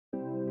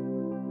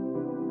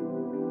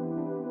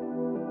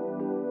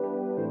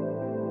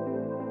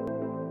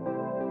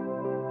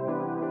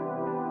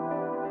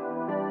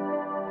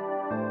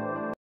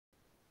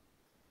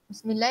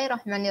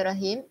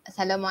Bismillahirrahmanirrahim.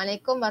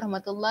 Assalamualaikum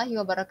warahmatullahi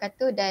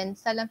wabarakatuh dan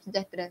salam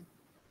sejahtera.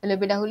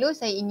 Terlebih dahulu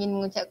saya ingin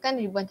mengucapkan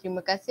ribuan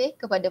terima kasih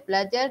kepada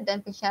pelajar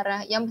dan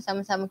pensyarah yang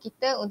bersama-sama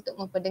kita untuk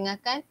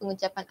memperdengarkan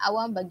pengucapan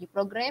awam bagi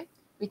program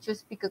Virtual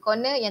Speaker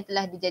Corner yang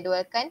telah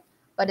dijadualkan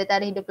pada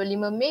tarikh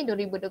 25 Mei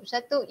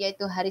 2021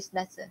 iaitu hari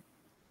Selasa.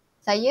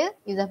 Saya,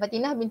 Izzah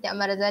Fatinah binti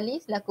Ahmad Razali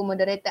selaku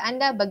moderator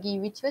anda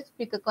bagi Virtual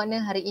Speaker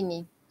Corner hari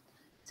ini.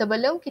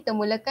 Sebelum kita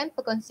mulakan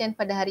perkongsian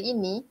pada hari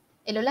ini,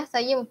 eloklah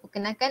saya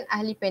memperkenalkan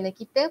ahli panel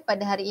kita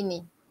pada hari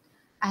ini.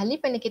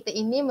 Ahli panel kita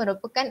ini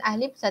merupakan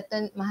ahli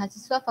Persatuan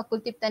Mahasiswa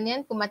Fakulti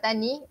Pertanian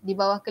Pematani di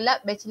bawah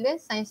kelab Bachelor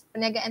of Science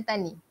Perniagaan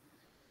Tani.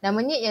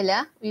 Namanya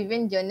ialah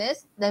Vivienne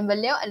Joannes dan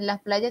beliau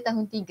adalah pelajar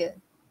tahun 3.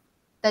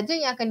 Tajuk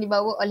yang akan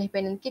dibawa oleh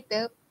panel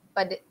kita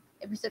pada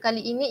episod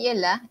kali ini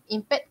ialah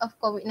Impact of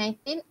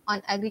Covid-19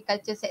 on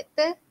Agriculture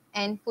Sector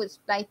and Food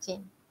Supply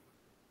Chain.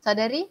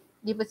 Saudari,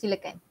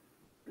 dipersilakan.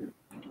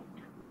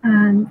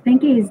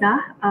 Thank you,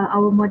 Izzah,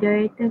 our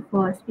moderator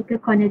for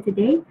Speaker Corner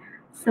today.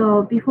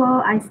 So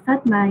before I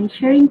start my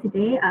sharing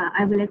today,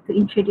 I would like to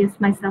introduce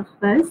myself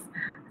first.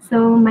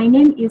 So my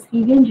name is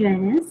Vivienne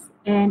Joannes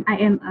and I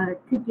am a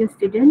third-year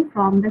student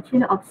from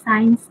Bachelor of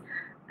Science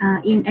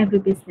in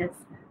Agribusiness.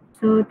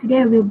 So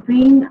today I will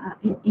bring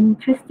an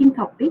interesting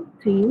topic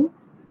to you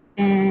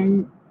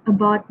and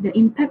about the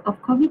impact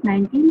of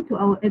COVID-19 to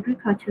our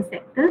agriculture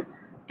sector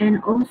and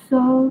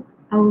also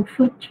our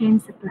food chain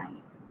supply.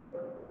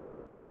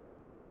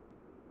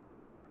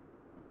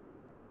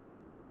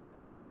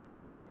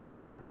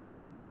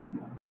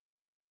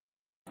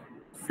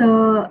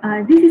 So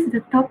this is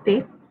the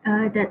topic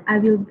that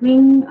I will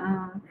bring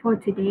for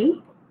today.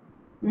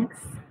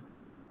 Next.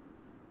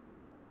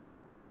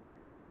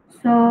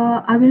 So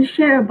I will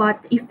share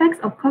about the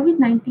effects of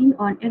COVID-19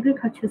 on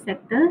agriculture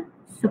sector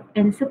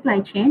and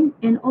supply chain,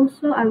 and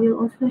also I will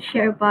also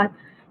share about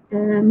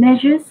the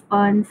measures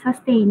on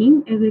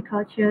sustaining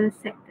agriculture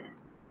sector.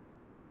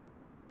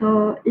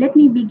 So let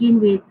me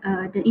begin with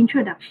the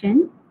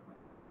introduction.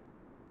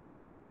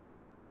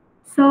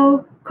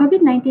 So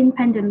COVID-19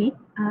 pandemic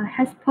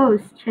has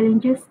posed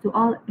challenges to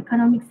all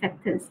economic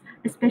sectors,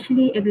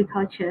 especially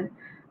agriculture.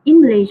 In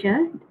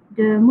Malaysia,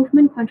 the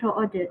Movement Control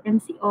Order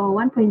MCO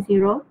 1.0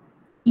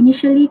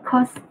 initially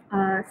caused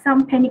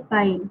some panic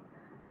buying.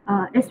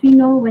 As we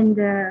know, when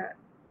the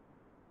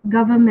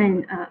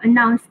government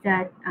announced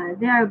that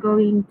they are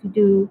going to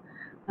do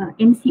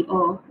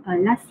MCO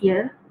last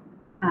year,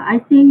 I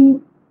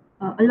think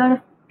a lot of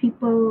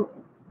people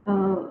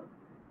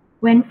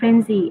went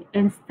frenzy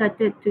and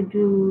started to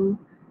do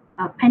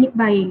panic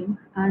buying.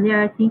 They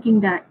are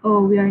thinking that,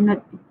 oh, we are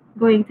not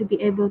going to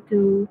be able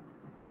to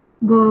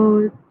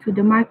go to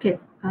the market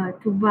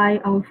to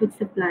buy our food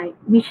supply,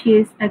 which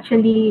is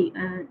actually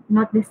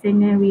not the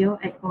scenario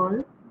at all,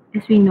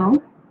 as we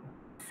know.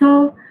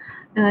 So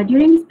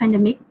during this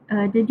pandemic,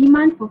 the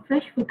demand for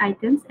fresh food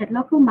items at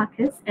local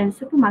markets and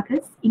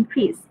supermarkets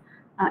increased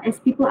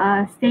as people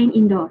are staying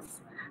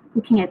indoors,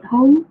 cooking at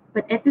home,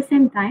 but at the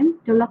same time,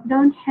 the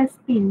lockdown has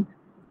been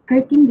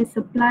hurting the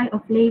supply of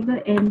labor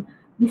and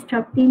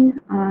disrupting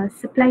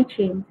supply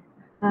chain.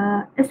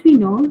 As we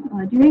know,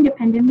 during the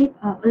pandemic,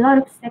 a lot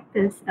of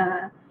sectors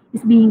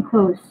is being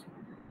closed.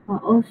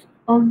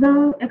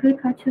 Although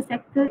agriculture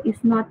sector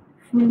is not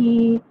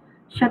fully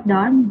shut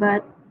down,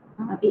 but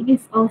it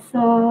is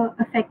also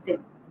affected.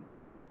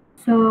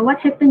 So what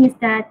happened is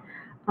that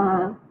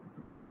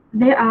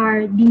there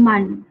are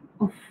demand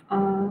of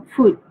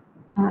food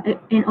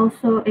and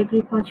also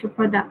agriculture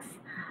products,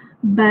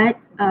 but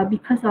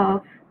because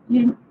of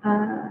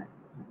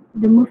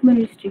the movement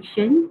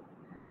restriction,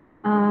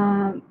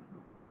 our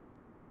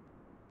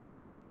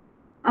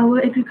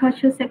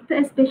agriculture sector,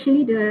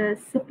 especially the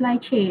supply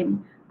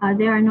chain,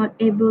 they are not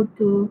able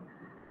to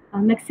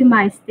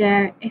maximize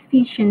their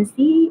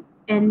efficiency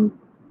and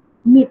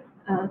meet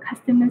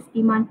customers'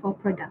 demand for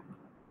product.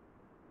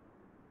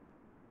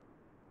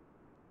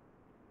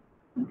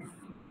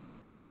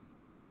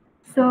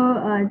 So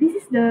this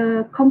is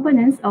the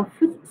components of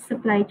food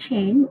supply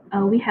chain.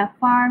 We have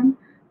farm,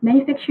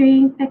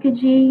 manufacturing,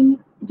 packaging,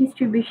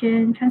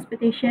 distribution,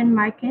 transportation,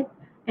 market,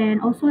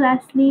 and also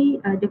lastly,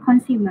 the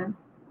consumer.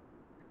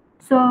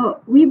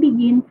 So we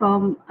begin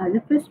from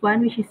the first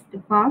one, which is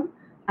the farm.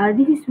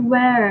 This is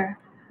where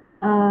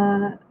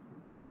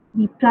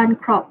we plant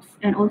crops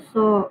and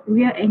also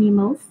rear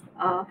animals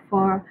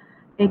for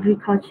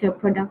agriculture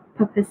product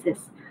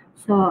purposes.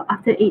 So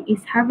after it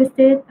is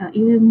harvested, it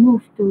will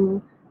move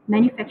to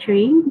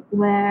manufacturing,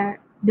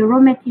 where the raw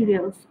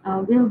materials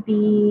will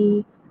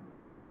be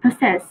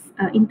processed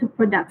into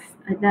products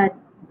that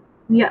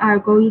we are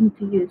going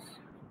to use.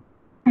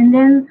 And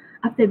then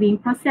after being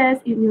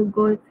processed, it will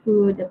go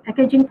through the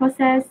packaging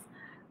process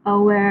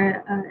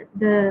where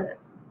the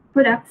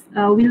products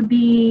will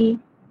be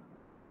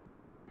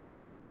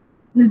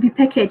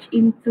packaged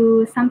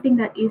into something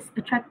that is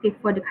attractive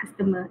for the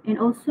customer. And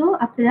also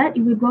after that,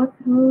 it will go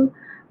through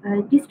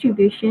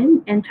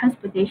distribution and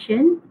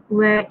transportation,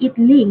 where it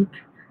links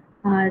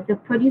the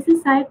producer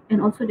side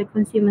and also the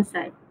consumer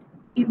side.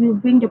 it will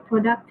bring the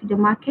product to the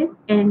market,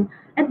 and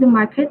at the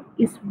market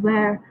is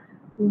where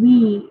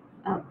we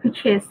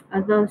purchase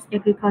those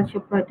agriculture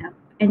products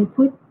and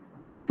put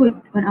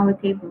food on our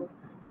table.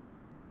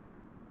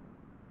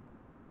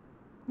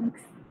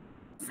 Next.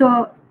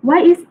 So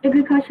why is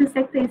agriculture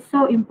sector is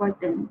so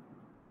important?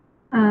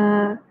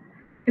 Uh,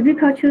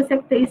 Agriculture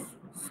sector is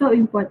so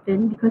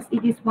important because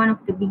it is one of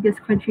the biggest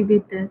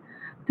contributor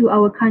to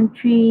our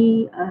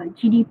country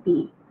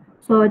GDP.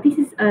 So this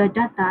is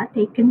data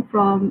taken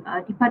from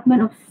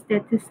Department of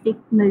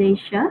Statistics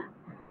Malaysia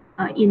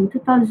in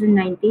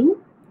 2019,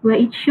 where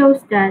it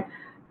shows that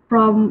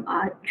from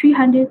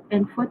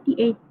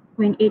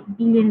 348.8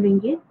 billion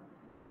ringgit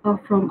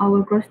from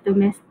our gross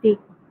domestic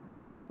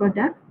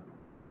product,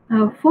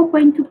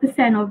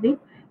 4.2% of it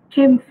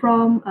came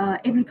from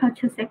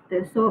agriculture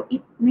sector. So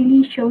it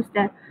really shows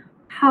that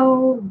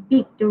how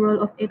big the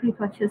role of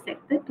agriculture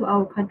sector to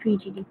our country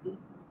GDP.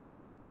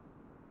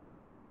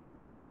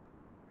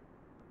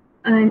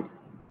 And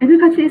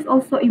agriculture is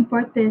also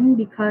important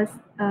because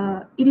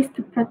it is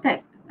to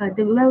protect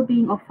the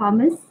well-being of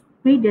farmers,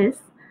 breeders,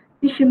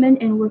 fishermen,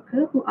 and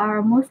workers who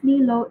are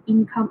mostly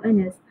low-income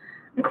earners.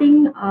 I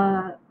think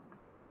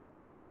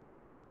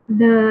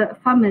the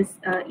farmers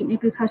in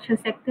agriculture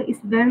sector is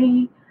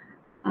very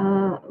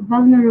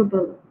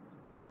vulnerable.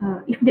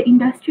 If the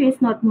industry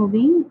is not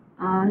moving,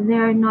 they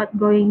are not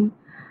going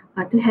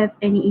to have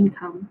any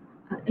income.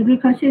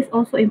 Agriculture is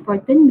also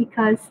important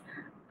because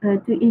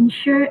to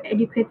ensure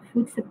adequate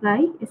food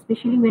supply,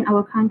 especially when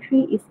our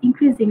country is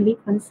increasingly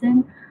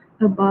concerned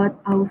about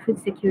our food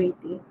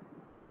security.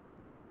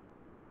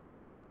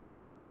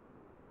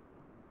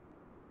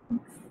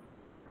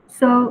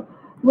 So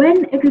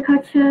when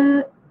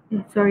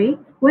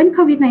when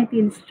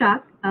COVID-19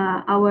 struck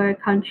our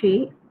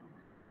country,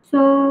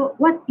 so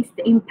what is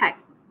the impact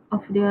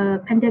of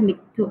the pandemic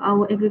to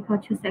our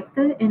agriculture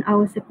sector and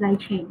our supply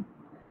chain?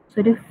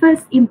 So the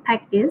first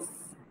impact is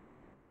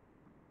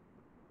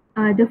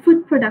the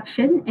food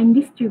production and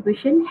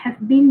distribution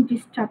have been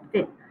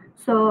disrupted.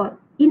 So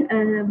in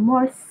a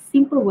more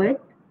simple word,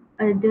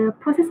 the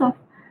process of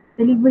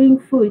delivering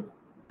food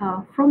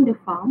from the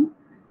farm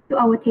to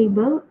our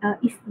table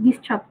is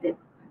disrupted.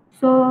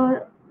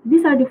 So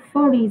these are the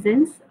four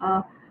reasons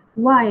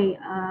why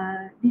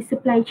the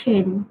supply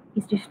chain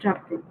is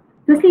disrupted.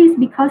 Firstly, is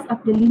because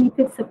of the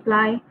limited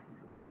supply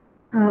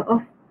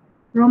of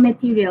raw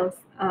materials.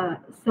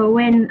 So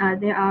when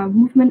there are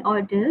movement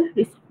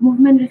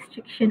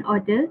restriction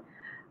order,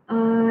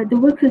 the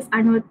workers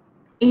are not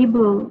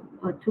able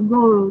to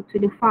go to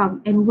the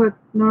farm and work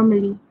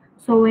normally.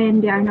 So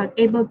when they are not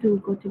able to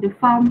go to the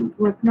farm,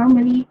 work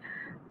normally,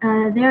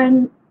 they are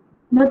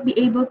not be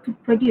able to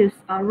produce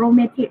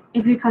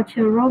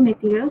agricultural raw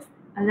materials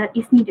that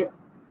is needed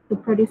to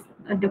produce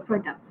the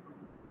product.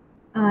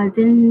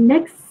 The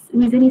next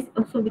reason is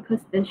also because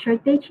the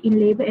shortage in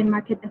labor and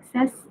market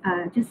access,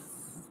 just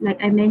like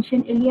I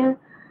mentioned earlier,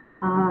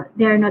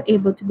 they are not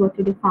able to go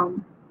to the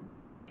farm.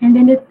 And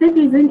then the third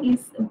reason is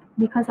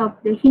because of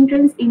the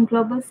hindrance in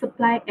global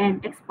supply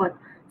and export.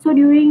 So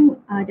during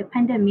the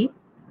pandemic,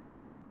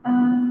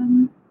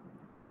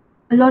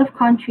 a lot of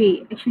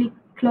countries actually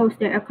closed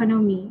their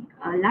economy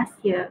last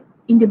year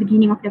in the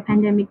beginning of the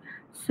pandemic.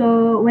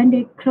 So when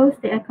they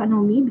closed the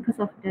economy because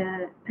of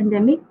the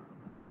pandemic,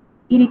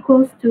 it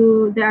equals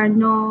to there are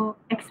no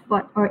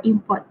export or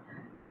import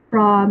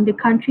from the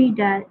country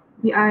that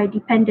we are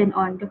dependent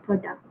on the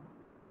product.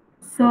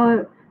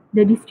 So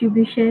the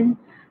distribution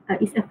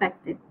is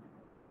affected.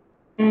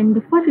 And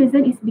the fourth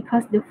reason is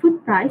because the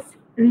food price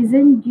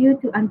risen due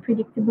to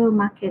unpredictable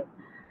market.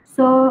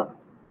 So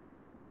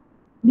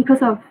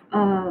because of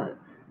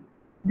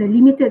the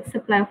limited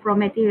supply of raw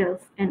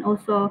materials and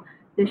also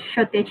the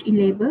shortage in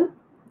labor,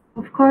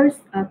 of course,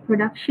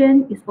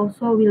 production is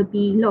also will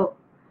be low.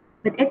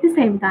 But at the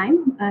same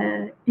time,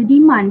 the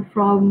demand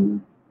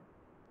from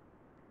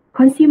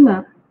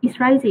consumer is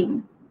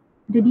rising.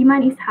 The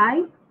demand is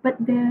high, but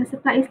the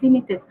supply is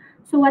limited.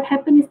 So what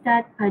happens is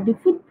that the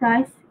food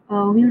price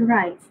will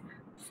rise.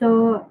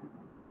 So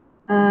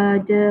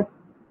the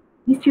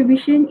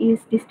distribution is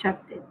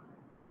disrupted.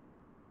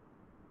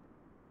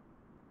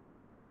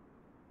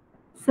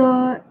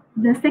 So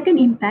the second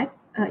impact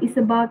is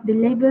about the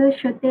labor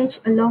shortage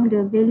along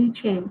the value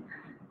chain.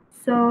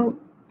 So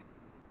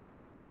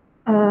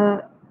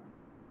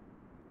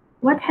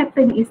what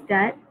happened is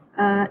that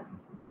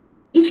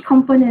each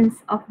components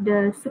of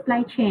the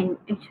supply chain,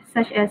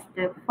 such as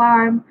the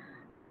farm,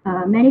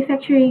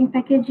 manufacturing,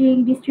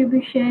 packaging,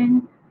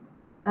 distribution,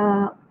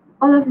 all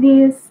of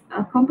these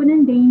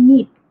components, they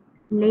need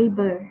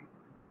labor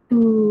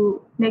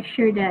to make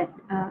sure that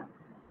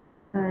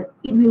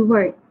it will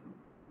work.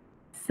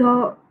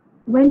 So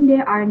when they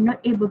are not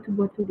able to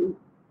go to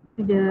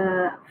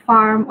the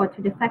farm or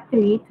to the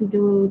factory to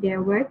do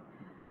their work,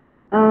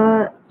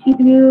 it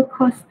will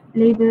cause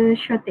labor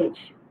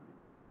shortage.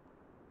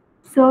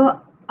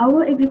 So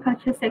our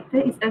agriculture sector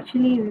is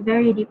actually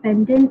very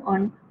dependent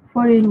on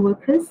foreign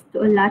workers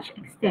to a large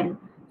extent.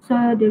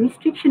 So the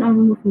restriction on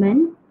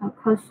movement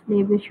cause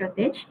labor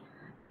shortage,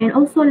 and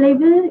also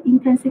labor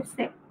intensive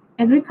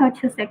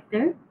agriculture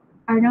sector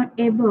are not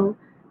able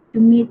to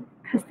meet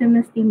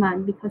customers'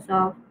 demand because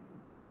of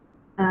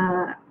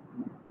uh,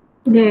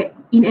 their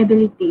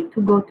inability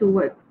to go to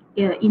work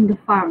in the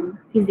farm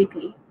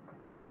physically.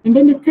 And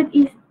then the third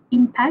is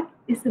impact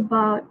is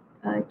about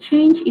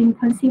change in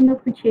consumer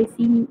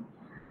purchasing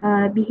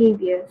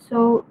behavior.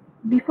 So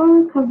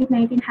before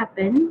COVID-19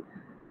 happened,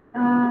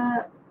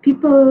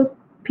 people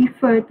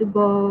prefer to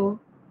go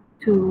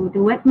to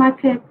the wet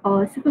market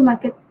or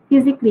supermarket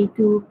physically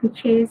to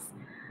purchase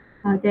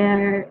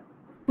their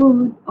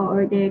food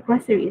or their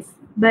groceries.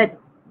 But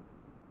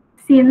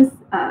since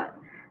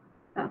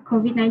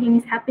COVID-19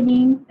 is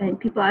happening and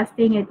people are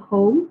staying at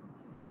home,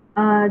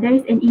 there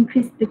is an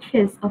increased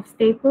purchase of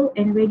staple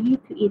and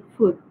ready-to-eat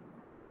food.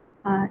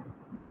 Uh,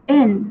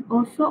 and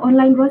also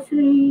online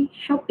grocery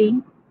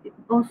shopping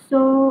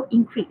also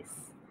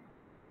increase.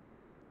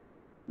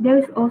 There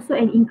is also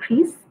an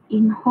increase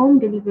in home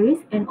deliveries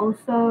and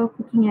also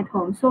cooking at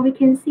home. So we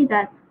can see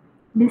that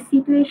the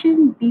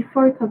situation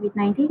before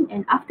COVID-19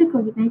 and after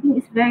COVID-19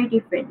 is very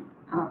different.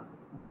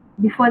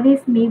 Before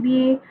this,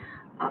 maybe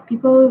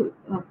people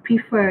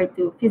prefer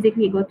to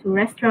physically go to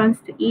restaurants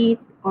to eat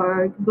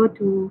or go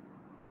to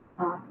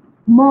uh,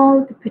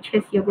 mall to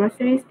purchase your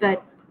groceries.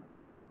 But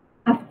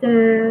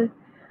after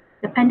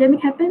the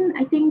pandemic happened,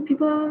 I think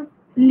people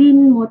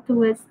lean more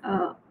towards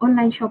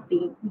online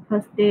shopping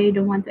because they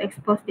don't want to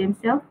expose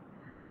themselves.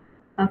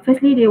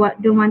 Firstly, they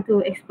don't want to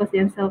expose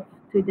themselves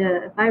to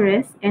the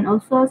virus, and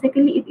also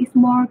secondly, it is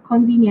more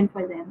convenient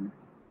for them.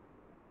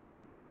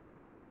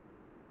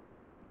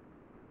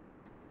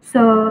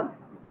 So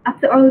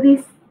after all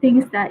these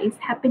things that is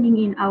happening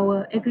in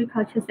our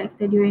agriculture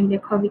sector during the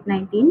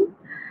COVID-19,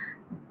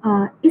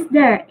 is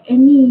there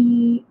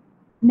any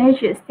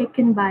measures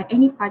taken by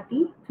any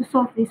party to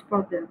solve this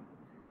problem?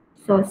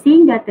 So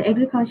seeing that the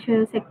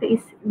agriculture sector is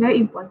very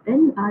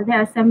important, there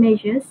are some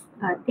measures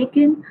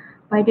taken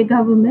by the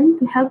government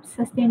to help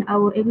sustain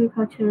our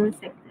agricultural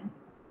sector.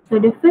 So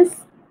the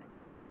first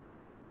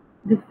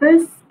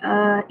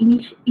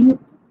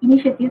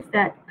initiatives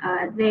that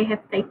they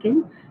have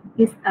taken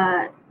is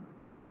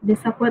the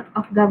support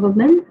of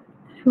government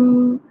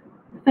through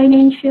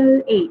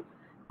financial aid.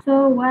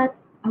 So what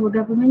our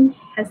government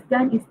has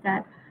done is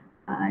that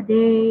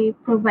they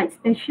provide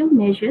special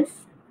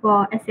measures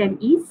for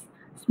SMEs,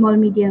 small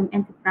medium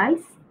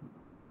enterprise,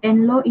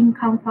 and low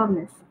income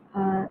farmers.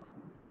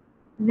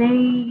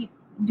 They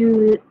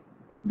do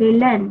they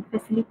lend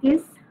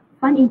facilities,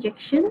 fund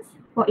injections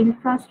for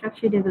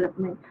infrastructure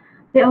development.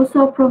 They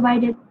also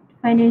provided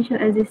financial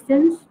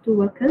assistance to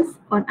workers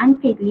on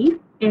unpaid leave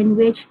and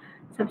wage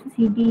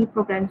subsidy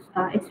programs,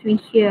 as we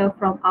hear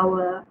from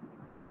our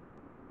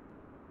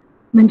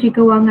Menteri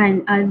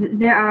Kewangan.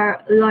 There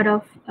are a lot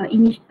of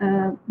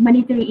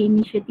monetary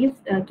initiatives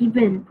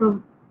given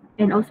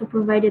and also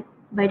provided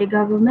by the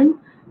government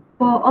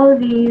for all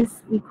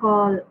these we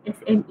call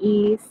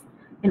SMEs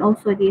and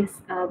also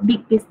these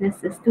big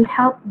businesses to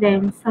help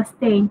them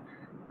sustain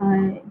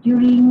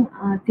during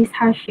this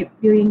hardship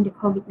during the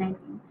COVID-19.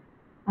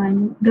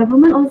 And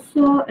government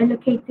also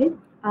allocated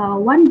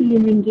 1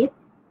 billion ringgit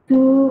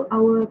to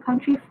our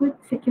country food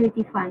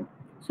security fund.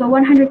 So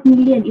 100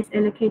 million is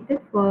allocated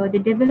for the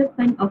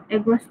development of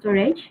agro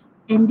storage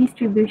and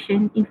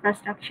distribution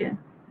infrastructure.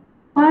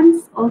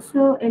 Funds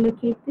also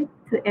allocated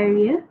to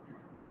area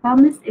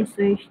farmers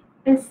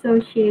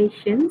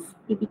associations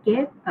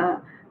 (PPK)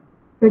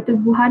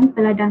 pertubuhan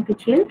peladang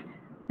kecil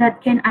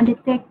that can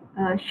undertake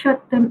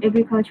short-term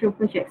agricultural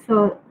projects.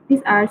 So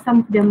these are some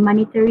of the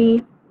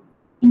monetary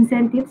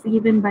incentives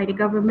given by the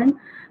government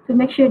to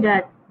make sure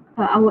that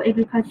our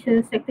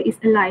agriculture sector is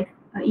alive,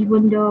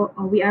 even though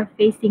we are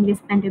facing this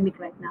pandemic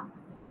right now.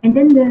 And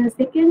then the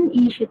second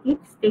initiative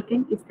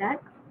taken is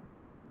that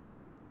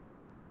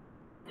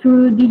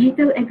through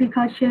digital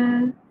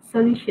agriculture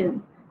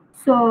solution.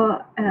 So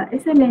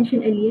as I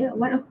mentioned earlier,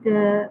 one of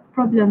the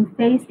problem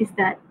faced is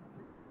that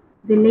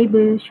the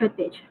labor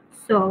shortage.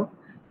 So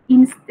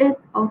instead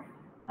of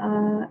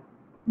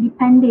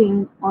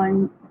depending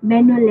on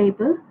manual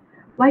labor,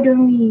 why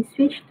don't we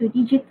switch to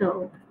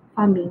digital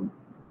farming?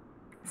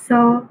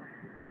 So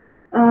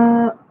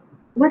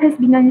what has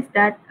been done is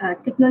that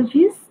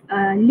technologies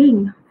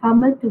link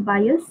farmer to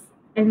buyers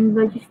and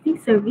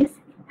logistics service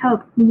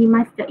help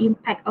minimize the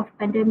impact of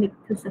pandemic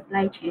to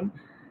supply chain.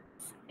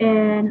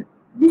 And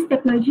this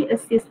technology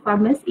assists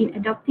farmers in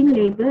adopting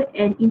labor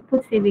and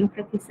input saving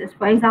practices.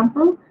 For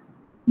example,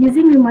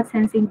 using remote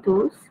sensing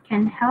tools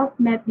can help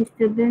map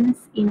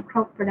disturbance in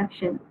crop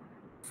production.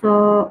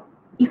 So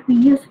if we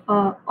use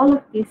all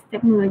of these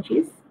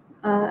technologies,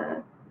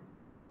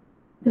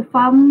 the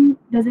farm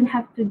doesn't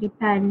have to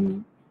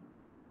depend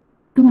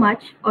too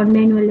much on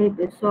manual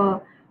labor.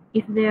 So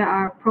if there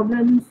are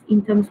problems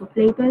in terms of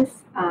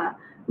labors,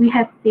 we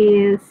have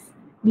these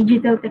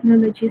digital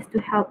technologies to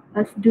help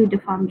us do the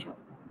farm job.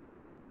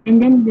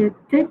 And then the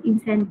third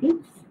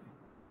incentives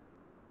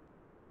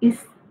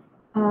is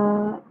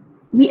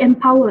we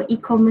empower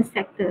e-commerce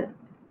sector.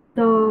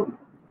 So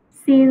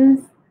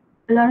since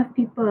a lot of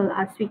people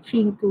are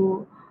switching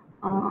to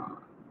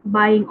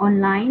buying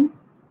online,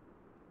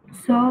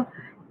 So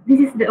this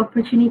is the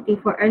opportunity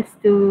for us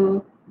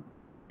to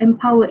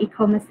empower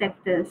e-commerce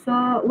sector.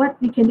 So what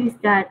we can do is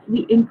that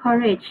we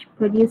encourage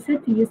producers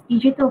to use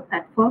digital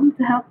platform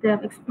to help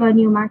them explore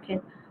new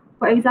market.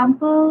 For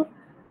example,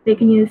 they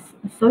can use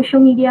social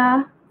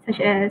media such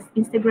as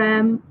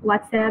Instagram,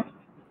 WhatsApp,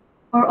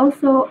 or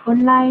also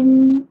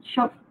online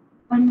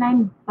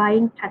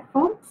buying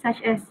platforms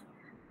such as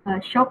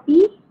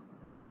Shopee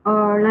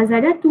or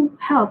Lazada to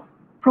help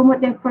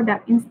promote their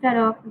product instead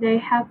of they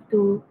have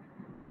to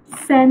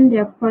send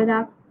their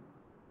product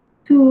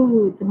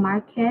to the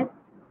market.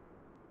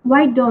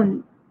 Why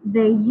don't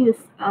they use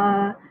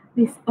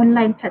this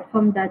online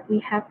platform that we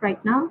have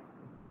right now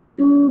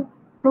to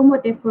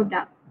promote their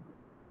product?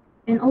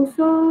 And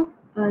also,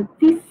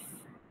 this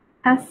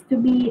has to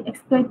be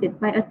exploited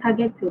by a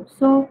target group.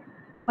 So,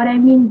 what I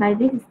mean by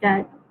this is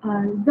that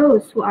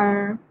those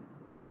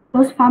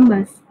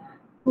farmers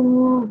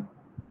who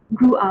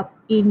grew up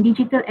in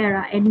digital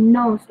era and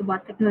knows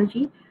about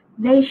technology,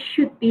 they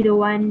should be the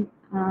one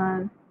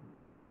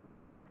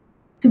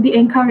to be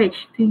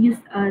encouraged to use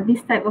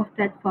this type of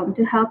platform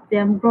to help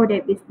them grow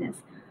their business.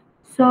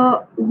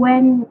 So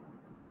we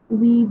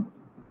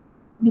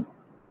we-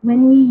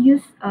 when we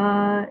use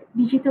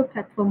digital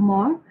platform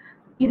more,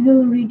 it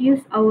will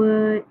reduce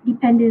our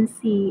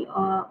dependency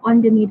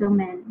on the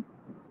middleman.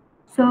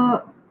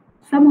 So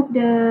some of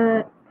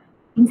the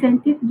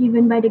incentive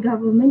given by the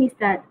government is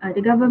that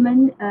the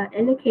government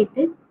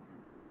allocated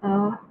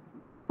uh,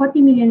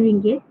 40 million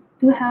ringgit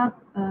to help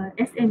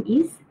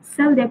SMEs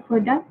sell their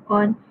product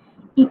on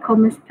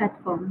e-commerce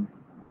platform.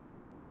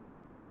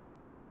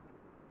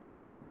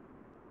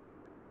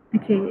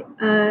 Okay,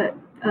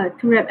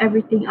 to wrap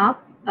everything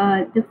up,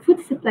 the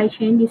food supply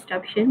chain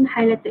disruption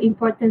highlight the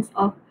importance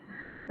of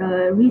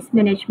risk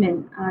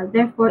management.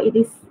 Therefore, it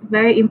is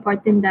very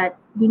important that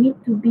we need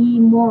to be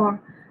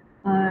more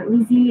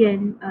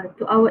resilient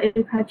to our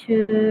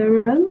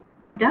agricultural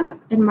product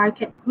and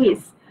market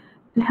risks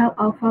to help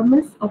our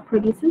farmers or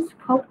producers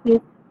cope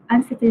with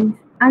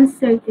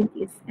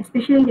uncertainties,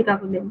 especially the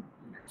government.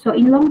 So,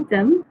 in long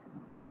term,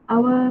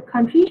 our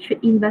country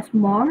should invest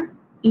more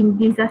in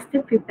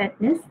disaster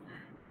preparedness,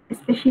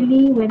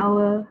 especially when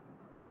our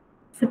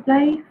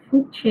supply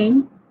food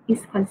chain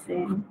is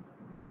concerned.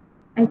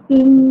 I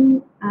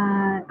think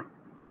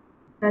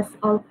that's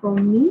all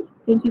from me.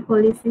 Thank you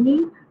for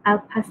listening.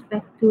 I'll pass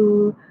back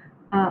to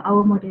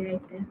our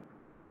moderator.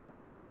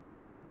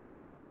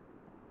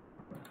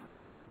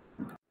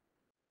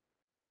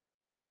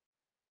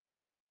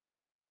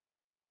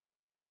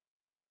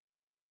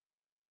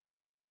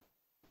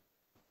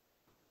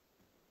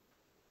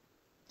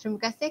 Terima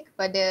kasih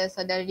kepada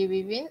saudari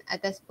Vivienne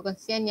atas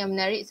perkongsian yang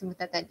menarik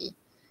sebentar tadi.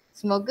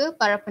 Semoga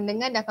para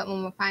pendengar dapat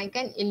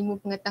memanfaatkan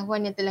ilmu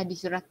pengetahuan yang telah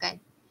disyurahkan.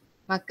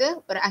 Maka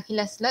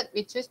berakhirlah slot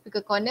Virtual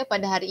Speaker Corner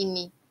pada hari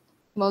ini.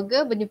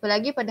 Semoga berjumpa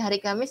lagi pada hari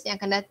Khamis yang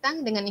akan datang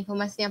dengan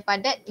informasi yang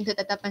padat untuk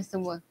tatapan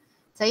semua.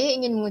 Saya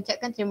ingin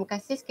mengucapkan terima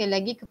kasih sekali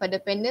lagi kepada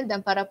panel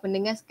dan para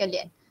pendengar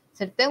sekalian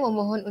serta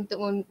memohon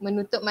untuk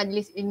menutup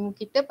majlis ilmu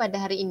kita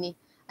pada hari ini.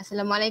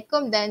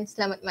 Assalamualaikum dan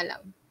selamat malam.